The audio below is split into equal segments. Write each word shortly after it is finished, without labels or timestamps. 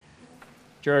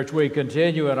Church, we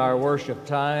continue in our worship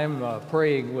time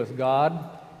praying with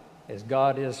God as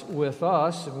God is with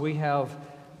us, and we have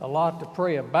a lot to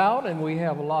pray about and we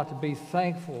have a lot to be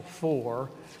thankful for.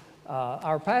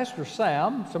 Our pastor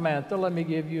Samantha, let me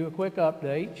give you a quick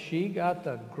update. She got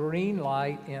the green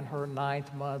light in her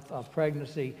 9th month of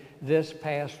pregnancy this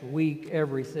past week.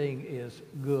 Everything is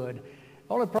good.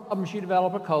 Only problem, she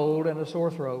developed a cold and a sore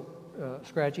throat,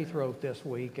 scratchy throat this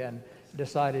week, and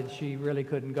decided she really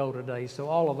couldn't go today. So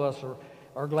all of us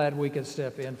are glad we could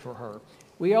step in for her.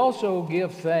 We also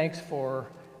give thanks for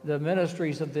the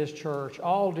ministries of this church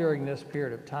all during this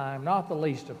period of time, not the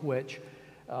least of which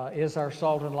is our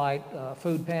Salt and Light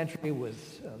food pantry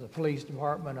with the police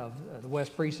department of the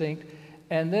West Precinct.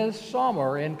 And this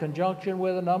summer, in conjunction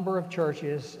with a number of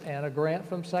churches and a grant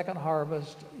from Second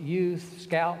Harvest, youth,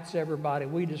 scouts, everybody,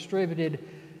 we distributed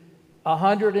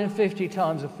 150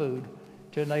 tons of food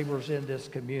to neighbors in this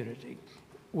community.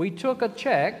 We took a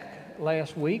check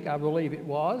last week, I believe it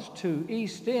was, to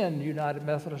East End United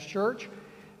Methodist Church,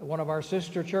 one of our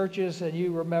sister churches, and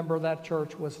you remember that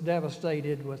church was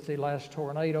devastated with the last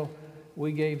tornado.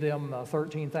 We gave them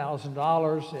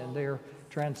 $13,000 in their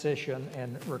transition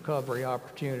and recovery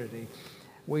opportunity.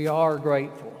 We are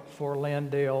grateful for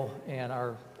Lindale and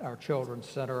our Children's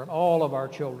Center and all of our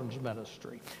children's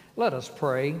ministry. Let us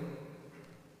pray.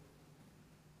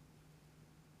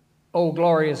 O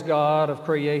glorious God of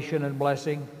creation and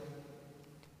blessing,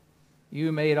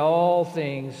 you made all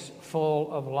things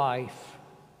full of life.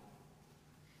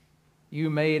 You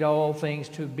made all things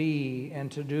to be and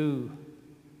to do,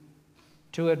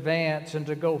 to advance and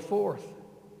to go forth.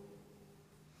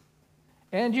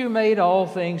 And you made all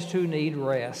things to need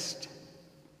rest.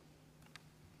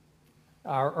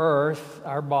 Our earth,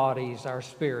 our bodies, our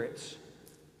spirits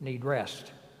need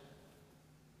rest.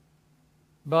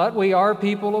 But we are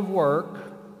people of work.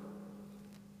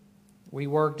 We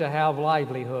work to have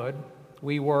livelihood.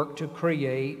 We work to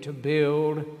create, to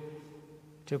build,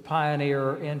 to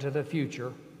pioneer into the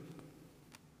future.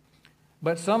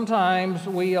 But sometimes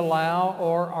we allow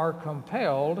or are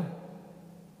compelled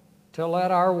to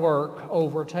let our work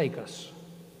overtake us.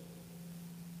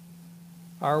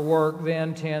 Our work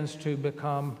then tends to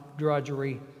become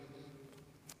drudgery,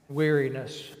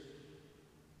 weariness,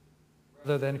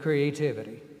 rather than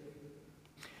creativity.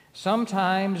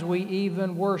 Sometimes we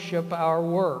even worship our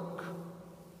work.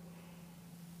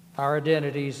 Our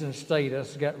identities and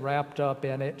status get wrapped up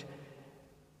in it,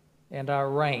 and our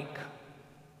rank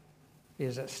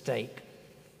is at stake.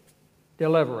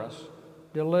 Deliver us.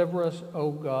 Deliver us, O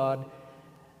God,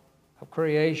 of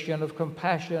creation, of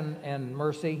compassion and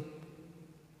mercy.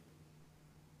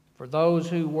 For those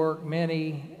who work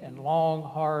many and long,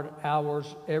 hard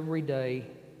hours every day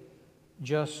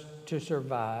just to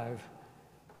survive,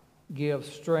 give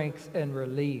strength and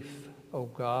relief, O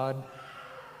God.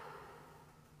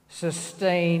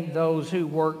 Sustain those who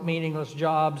work meaningless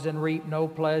jobs and reap no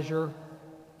pleasure.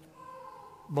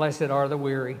 Blessed are the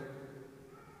weary.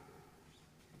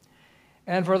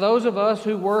 And for those of us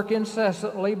who work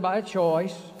incessantly by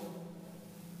choice,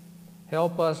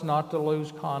 help us not to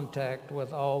lose contact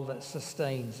with all that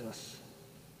sustains us.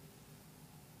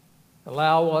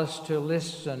 Allow us to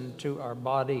listen to our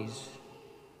bodies,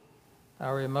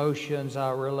 our emotions,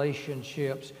 our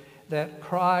relationships that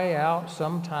cry out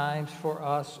sometimes for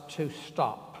us to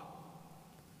stop.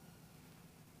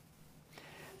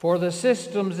 For the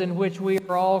systems in which we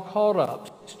are all caught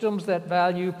up, systems that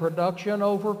value production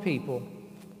over people,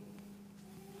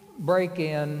 break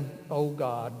in, O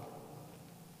God,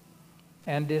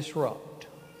 and disrupt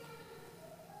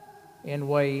in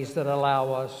ways that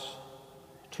allow us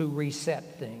to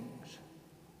reset things.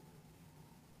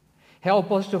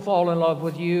 Help us to fall in love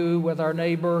with you, with our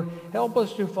neighbor. Help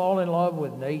us to fall in love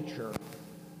with nature,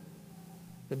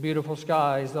 the beautiful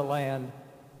skies, the land.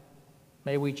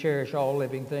 May we cherish all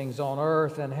living things on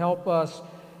earth, and help us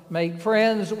make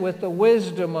friends with the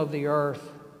wisdom of the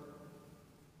earth,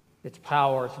 its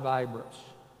power, its vibrance.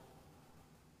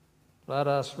 Let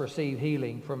us receive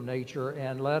healing from nature,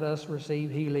 and let us receive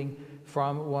healing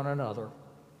from one another.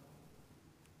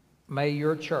 May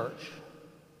your church,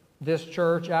 this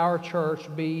church, our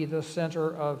church, be the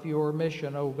center of your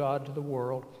mission, O God, to the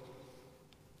world,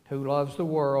 who loves the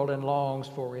world and longs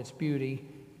for its beauty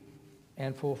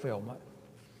and fulfillment.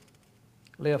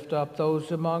 Lift up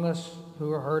those among us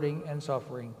who are hurting and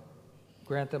suffering.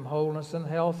 Grant them wholeness and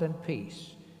health and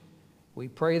peace. We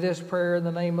pray this prayer in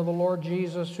the name of the Lord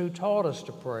Jesus, who taught us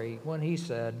to pray when he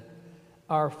said,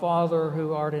 Our Father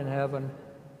who art in heaven,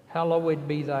 hallowed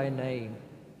be thy name.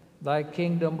 Thy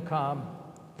kingdom come,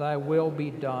 thy will be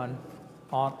done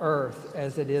on earth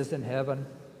as it is in heaven.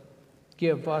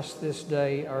 Give us this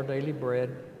day our daily bread,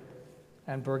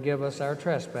 and forgive us our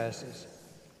trespasses,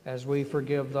 as we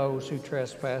forgive those who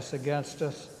trespass against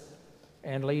us.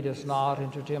 And lead us not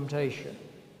into temptation,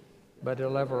 but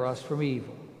deliver us from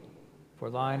evil. For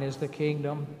thine is the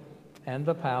kingdom, and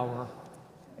the power,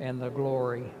 and the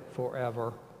glory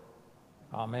forever.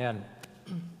 Amen.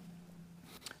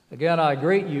 Again, I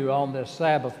greet you on this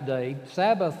Sabbath day.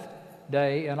 Sabbath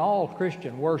day in all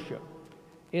Christian worship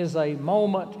is a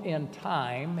moment in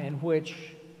time in which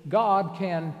God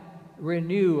can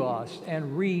renew us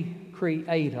and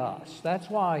recreate us. That's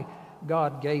why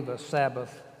God gave us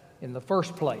Sabbath in the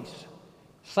first place.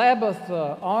 Sabbath,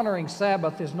 honoring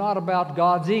Sabbath is not about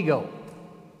God's ego.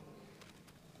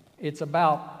 It's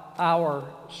about our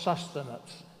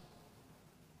sustenance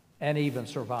and even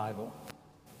survival.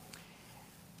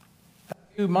 A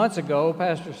few months ago,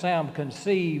 Pastor Sam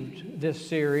conceived this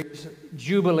series,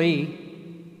 Jubilee,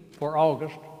 for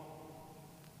August,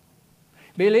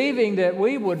 believing that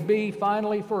we would be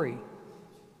finally free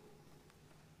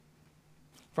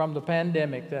from the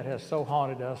pandemic that has so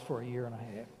haunted us for a year and a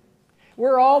half.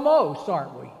 We're almost,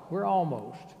 aren't we? We're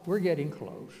almost. We're getting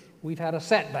close. We've had a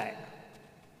setback.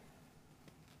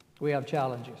 We have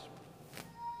challenges.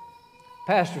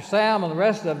 Pastor Sam and the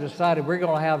rest of us decided we're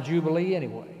going to have Jubilee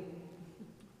anyway.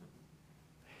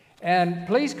 And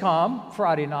please come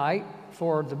Friday night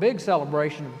for the big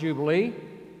celebration of Jubilee.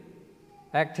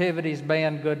 Activities,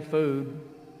 band, good food,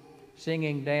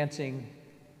 singing, dancing,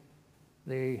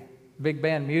 the big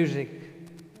band music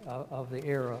of the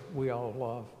era we all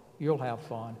love. You'll have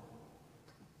fun.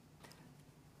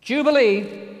 Jubilee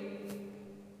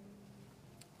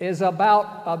is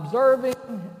about observing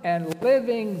and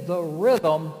living the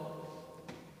rhythm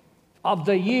of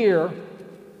the year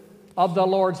of the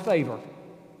Lord's favor.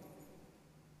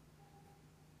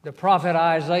 The prophet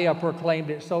Isaiah proclaimed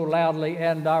it so loudly,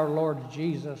 and our Lord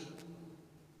Jesus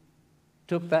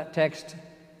took that text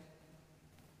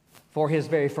for his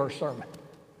very first sermon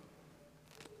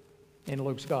in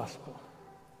Luke's Gospel.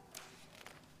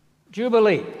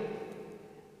 Jubilee.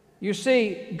 You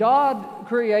see, God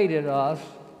created us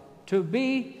to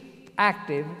be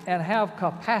active and have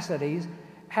capacities,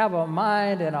 have a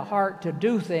mind and a heart to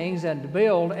do things and to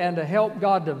build and to help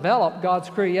God develop God's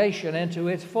creation into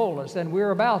its fullness, and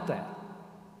we're about that.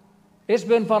 It's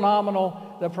been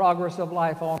phenomenal, the progress of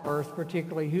life on earth,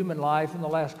 particularly human life, in the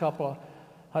last couple of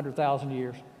 100,000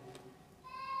 years.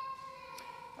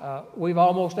 We've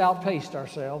almost outpaced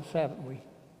ourselves, haven't we?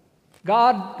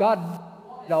 God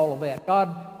did all of that.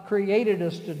 God created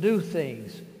us to do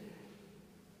things.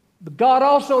 But God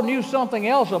also knew something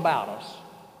else about us.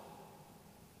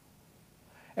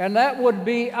 And that would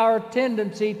be our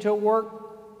tendency to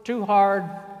work too hard,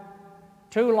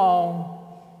 too long,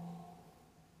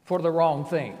 for the wrong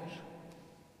things.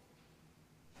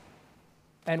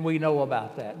 And we know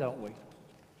about that, don't we?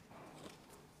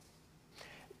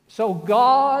 So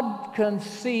God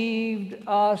conceived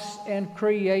us and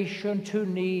creation to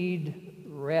need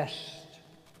rest,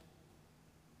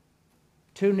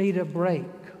 to need a break,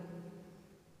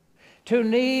 to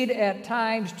need at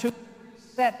times to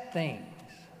reset things,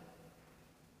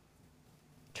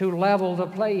 to level the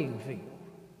playing field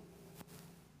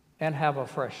and have a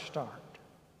fresh start.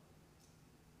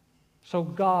 So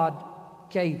God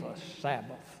gave us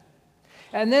Sabbath.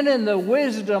 And then in the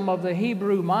wisdom of the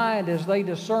Hebrew mind, as they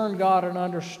discerned God and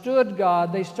understood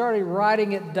God, they started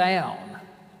writing it down.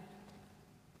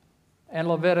 And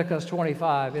Leviticus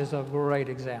 25 is a great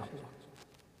example.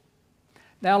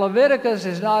 Now, Leviticus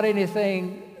is not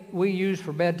anything we use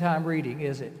for bedtime reading,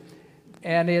 is it?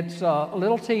 And it's a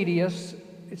little tedious.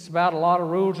 It's about a lot of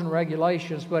rules and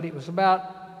regulations, but it was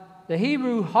about the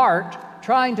Hebrew heart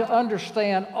trying to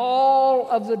understand all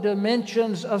of the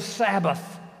dimensions of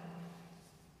Sabbath.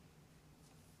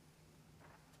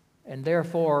 And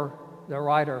therefore, the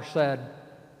writer said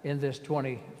in this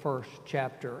 21st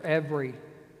chapter, every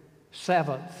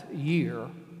seventh year,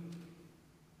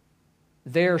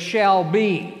 there shall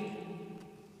be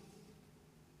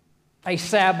a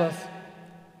Sabbath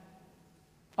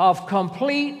of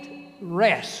complete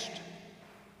rest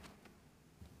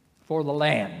for the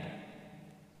land.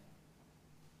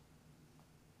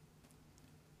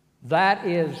 That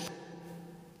is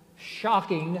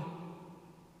shocking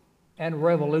and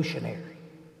revolutionary.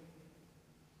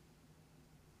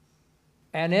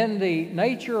 And in the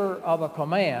nature of a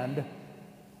command,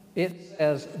 it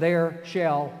says, there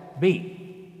shall be.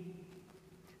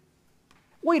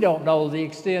 We don't know the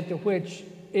extent to which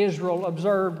Israel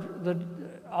observed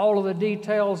all of the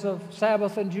details of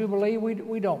Sabbath and Jubilee.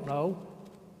 We don't know.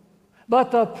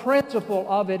 But the principle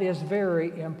of it is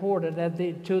very important.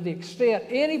 And to the extent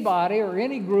anybody or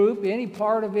any group, any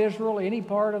part of Israel, any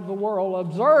part of the world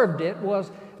observed it,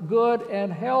 was good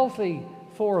and healthy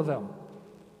for them.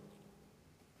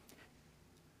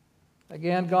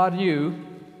 Again, God knew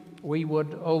we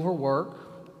would overwork,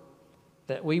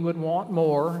 that we would want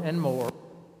more and more.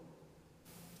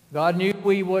 God knew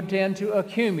we would tend to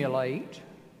accumulate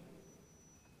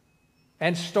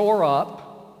and store up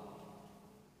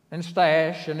and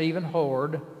stash and even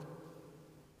hoard.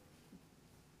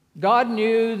 God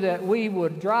knew that we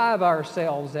would drive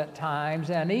ourselves at times,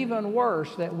 and even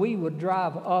worse, that we would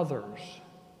drive others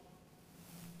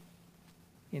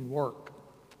in work.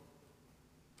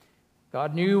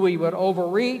 God knew we would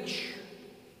overreach,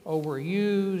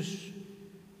 overuse,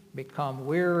 become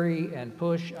weary, and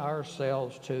push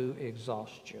ourselves to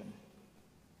exhaustion.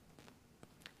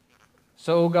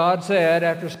 So God said,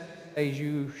 after 6 days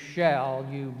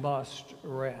you must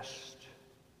rest.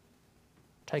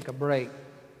 Take a break.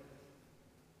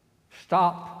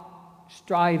 Stop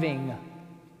striving.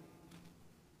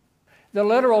 The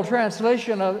literal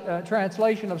translation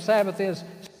of Sabbath is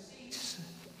cease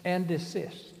and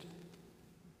desist.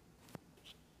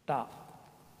 Stop.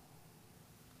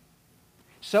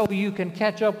 So you can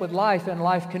catch up with life, and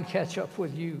life can catch up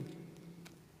with you.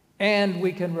 And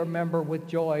we can remember with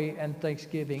joy and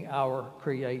thanksgiving our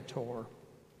Creator.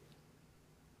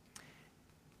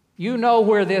 You know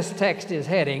where this text is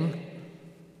heading.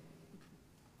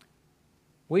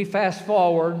 We fast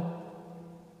forward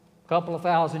a couple of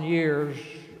thousand years.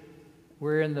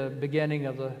 We're in the beginning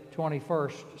of the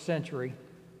 21st century.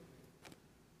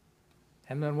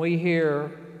 And when we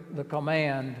hear the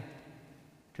command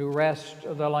to rest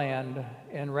the land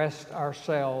and rest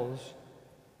ourselves,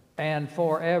 and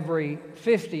for every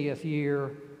 50th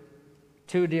year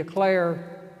to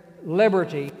declare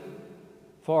liberty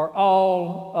for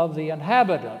all of the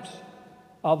inhabitants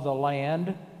of the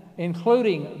land,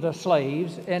 including the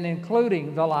slaves and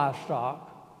including the livestock,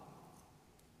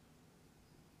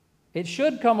 it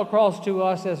should come across to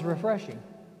us as refreshing.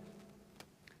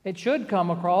 It should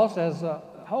come across as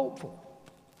hopeful.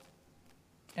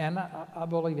 And I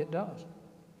believe it does.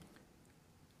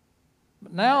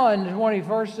 But now in the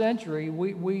 21st century,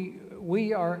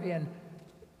 we are in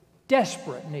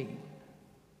desperate need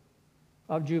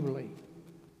of Jubilee.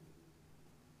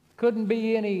 Couldn't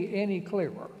be any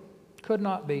clearer. Could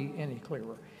not be any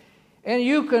clearer. And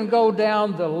you can go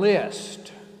down the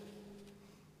list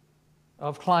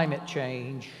of climate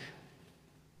change,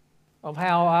 of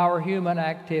how our human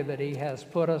activity has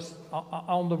put us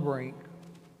on the brink,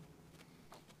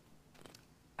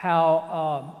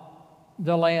 how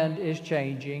the land is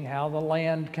changing, how the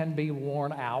land can be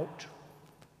worn out,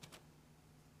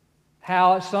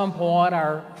 how at some point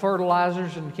our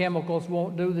fertilizers and chemicals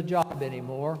won't do the job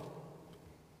anymore,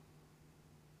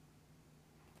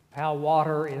 how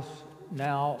water is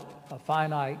now a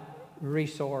finite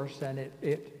resource, and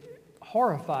it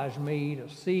horrifies me to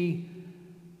see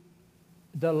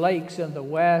the lakes in the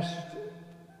West.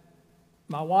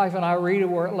 My wife and I, Rita,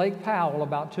 were at Lake Powell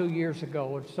about 2 years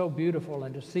ago. It's so beautiful,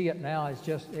 and to see it now is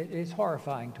just, it's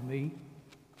horrifying to me.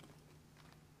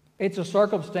 It's a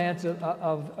circumstance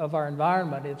of our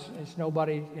environment. It's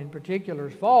nobody in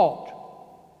particular's fault.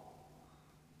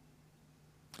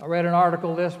 I read an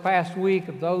article this past week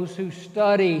of those who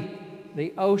study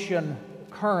the ocean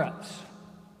currents.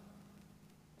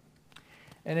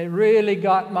 And it really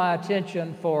got my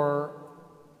attention for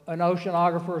an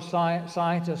oceanographer,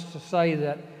 scientist to say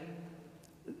that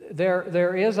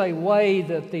there is a way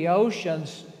that the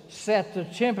oceans set the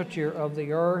temperature of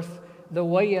the earth, the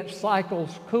way it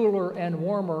cycles cooler and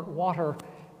warmer water,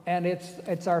 and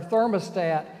it's our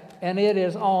thermostat, and it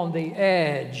is on the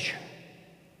edge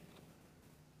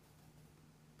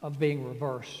of being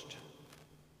reversed.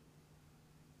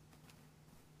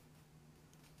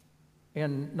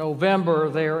 In November,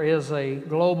 there is a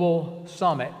global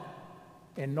summit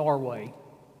in Norway.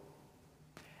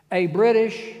 A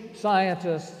British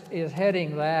scientist is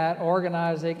heading that,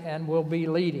 organizing, and will be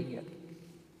leading it.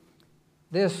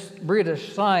 This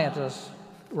British scientist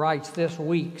writes this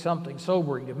week something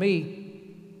sobering to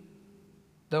me.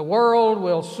 The world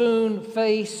will soon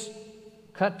face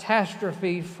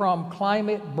catastrophe from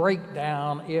climate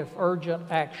breakdown if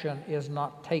urgent action is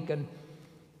not taken.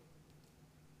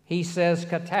 He says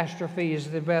catastrophe is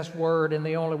the best word and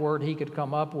the only word he could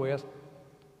come up with.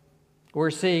 We're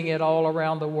seeing it all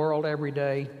around the world every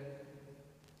day.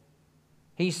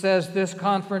 He says this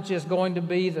conference is going to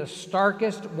be the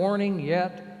starkest warning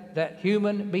yet that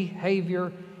human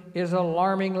behavior is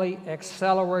alarmingly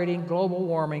accelerating global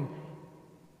warming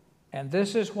And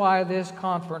this is why this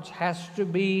conference has to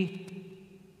be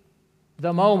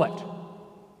the moment.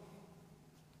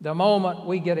 The moment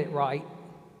we get it right.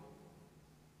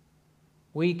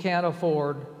 We can't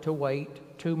afford to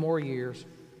wait 2 more years,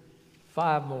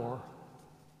 5 more,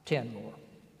 10 more.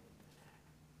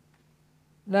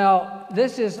 Now,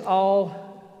 this is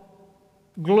all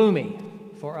gloomy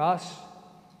for us.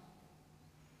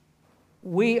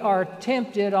 We are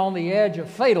tempted on the edge of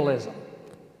fatalism.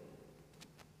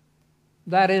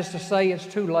 That is to say, it's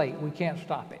too late. We can't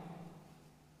stop it.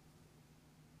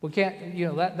 We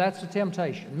can't, that's a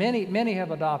temptation. Many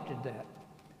have adopted that.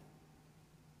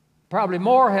 Probably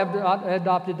more have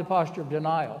adopted the posture of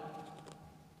denial.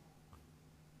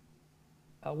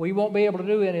 We won't be able to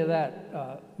do any of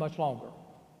that much longer.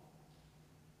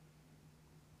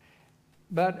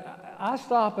 But I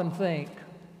stop and think,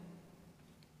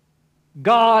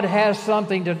 God has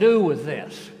something to do with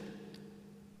this.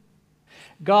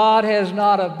 God has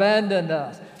not abandoned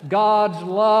us. God's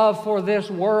love for this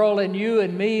world and you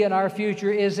and me and our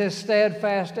future is as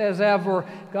steadfast as ever.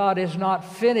 God is not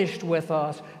finished with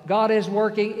us. God is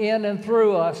working in and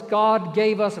through us. God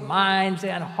gave us minds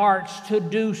and hearts to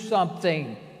do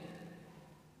something.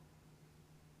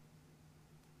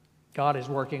 God is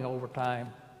working overtime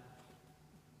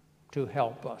to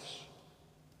help us.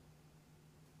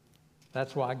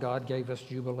 That's why God gave us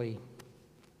Jubilee.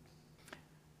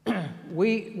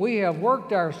 We have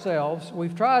worked ourselves,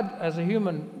 we've tried as a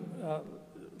human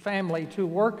family to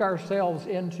work ourselves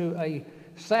into a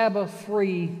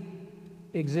Sabbath-free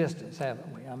existence,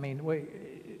 haven't we? I mean,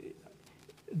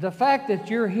 the fact that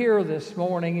you're here this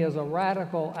morning is a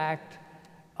radical act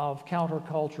of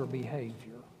counterculture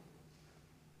behavior.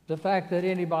 The fact that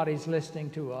anybody's listening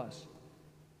to us,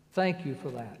 thank you for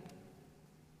that.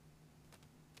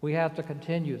 We have to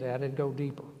continue that and go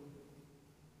deeper.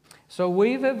 So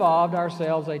we've evolved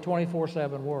ourselves a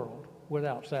 24/7 world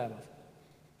without Sabbath,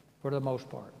 for the most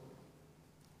part.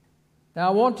 Now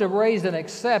I want to raise an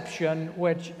exception,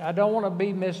 which I don't want to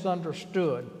be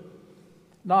misunderstood.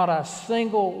 Not a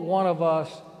single one of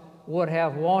us would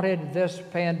have wanted this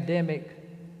pandemic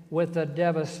with the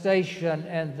devastation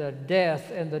and the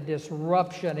death and the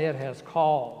disruption it has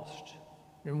caused.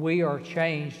 And we are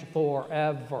changed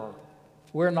forever.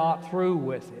 We're not through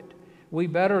with it. We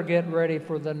better get ready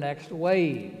for the next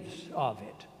waves of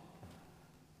it.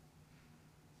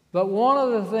 But one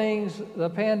of the things the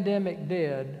pandemic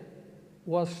did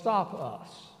was stop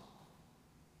us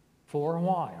for a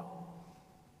while.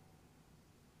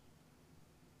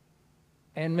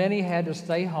 And many had to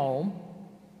stay home,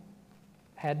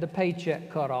 had the paycheck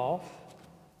cut off,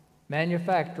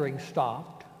 manufacturing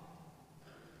stopped,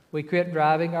 we quit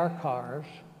driving our cars.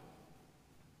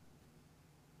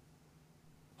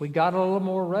 We got a little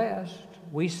more rest.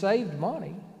 We saved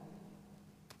money.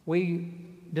 We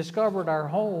discovered our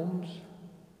homes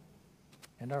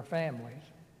and our families.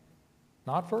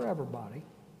 Not for everybody.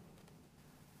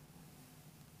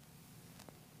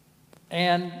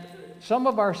 And some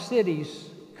of our cities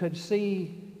could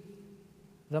see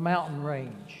the mountain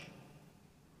range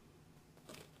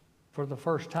for the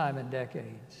first time in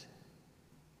decades.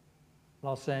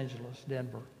 Los Angeles,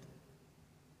 Denver.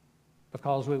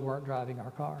 Because we weren't driving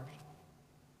our cars.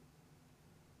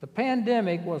 The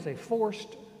pandemic was a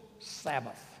forced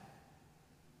Sabbath,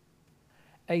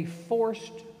 a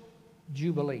forced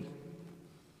Jubilee.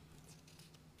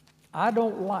 I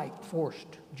don't like forced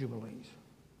Jubilees,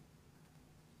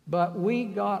 but we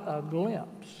got a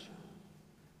glimpse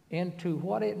into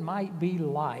what it might be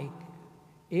like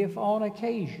if on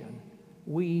occasion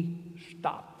we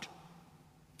stopped.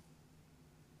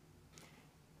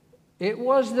 It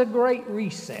was the Great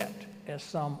Reset, as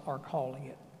some are calling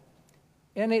it.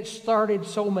 And it started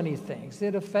so many things.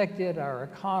 It affected our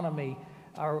economy,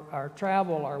 our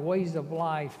travel, our ways of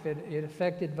life. It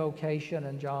affected vocation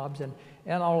and jobs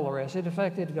and all the rest. It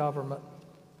affected government.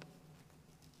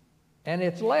 And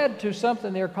it's led to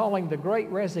something they're calling the Great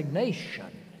Resignation.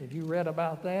 Have you read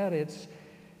about that?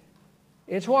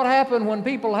 It's what happened when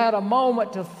people had a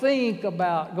moment to think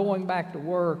about going back to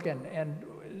work and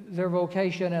their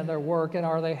vocation and their work, and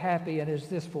are they happy, and is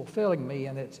this fulfilling me?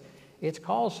 And it's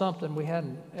caused something we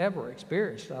hadn't ever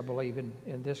experienced, I believe,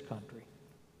 in this country.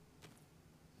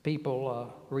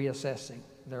 People reassessing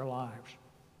their lives.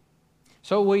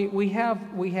 So we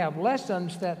have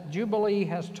lessons that Jubilee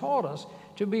has taught us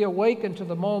to be awakened to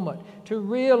the moment, to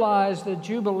realize the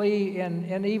Jubilee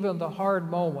in even the hard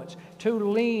moments, to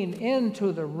lean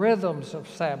into the rhythms of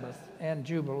Sabbath and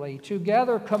Jubilee, to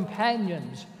gather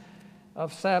companions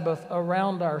of Sabbath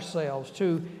around ourselves,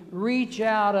 to reach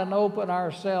out and open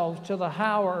ourselves to the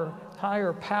higher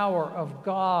higher power of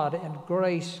God and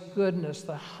grace, goodness,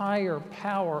 the higher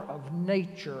power of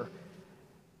nature,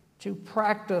 to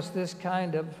practice this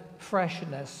kind of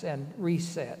freshness and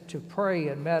reset, to pray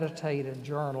and meditate and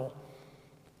journal,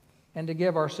 and to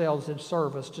give ourselves in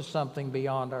service to something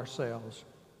beyond ourselves.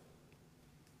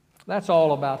 That's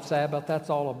all about Sabbath.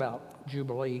 That's all about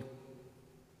Jubilee.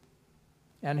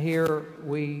 And here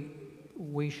we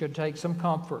should take some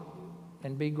comfort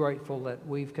and be grateful that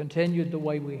we've continued the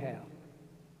way we have.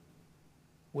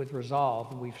 With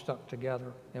resolve, we've stuck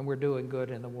together, and we're doing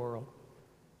good in the world.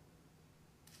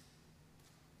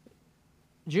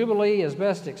 Jubilee is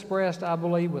best expressed, I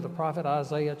believe, with the prophet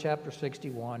Isaiah chapter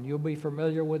 61. You'll be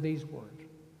familiar with these words.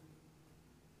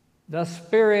 The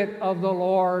Spirit of the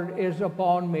Lord is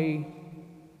upon me.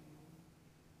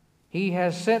 He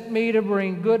has sent me to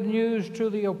bring good news to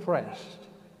the oppressed,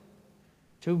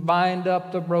 to bind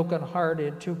up the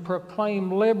brokenhearted, to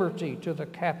proclaim liberty to the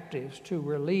captives, to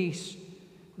release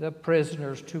the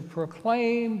prisoners, to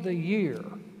proclaim the year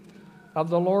of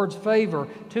the Lord's favor,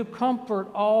 to comfort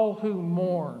all who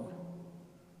mourn,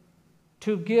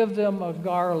 to give them a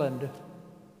garland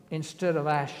instead of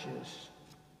ashes,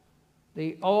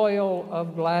 the oil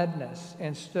of gladness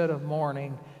instead of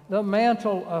mourning, the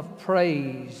mantle of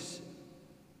praise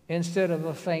instead of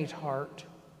a faint heart.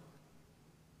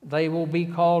 They will be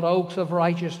called oaks of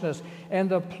righteousness and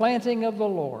the planting of the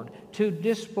Lord to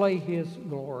display His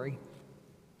glory.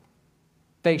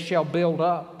 They shall build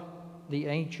up the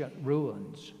ancient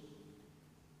ruins.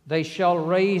 They shall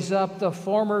raise up the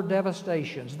former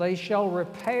devastations. They shall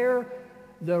repair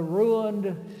the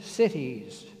ruined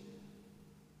cities,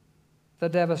 the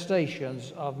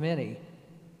devastations of many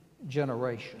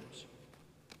generations.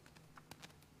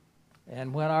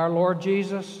 And when our Lord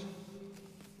Jesus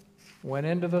went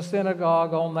into the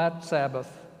synagogue on that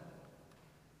Sabbath,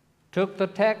 took the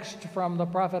text from the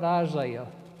prophet Isaiah,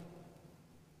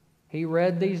 he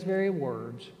read these very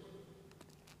words.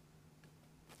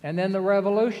 And then the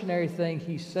revolutionary thing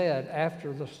he said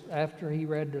after he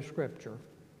read the scripture: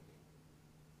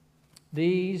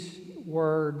 these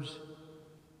words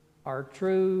are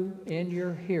true in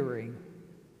your hearing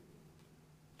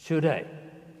today.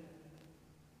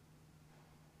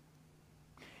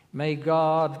 May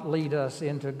God lead us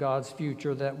into God's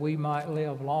future that we might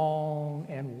live long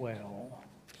and well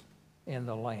in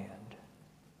the land.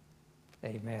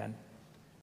 Amen.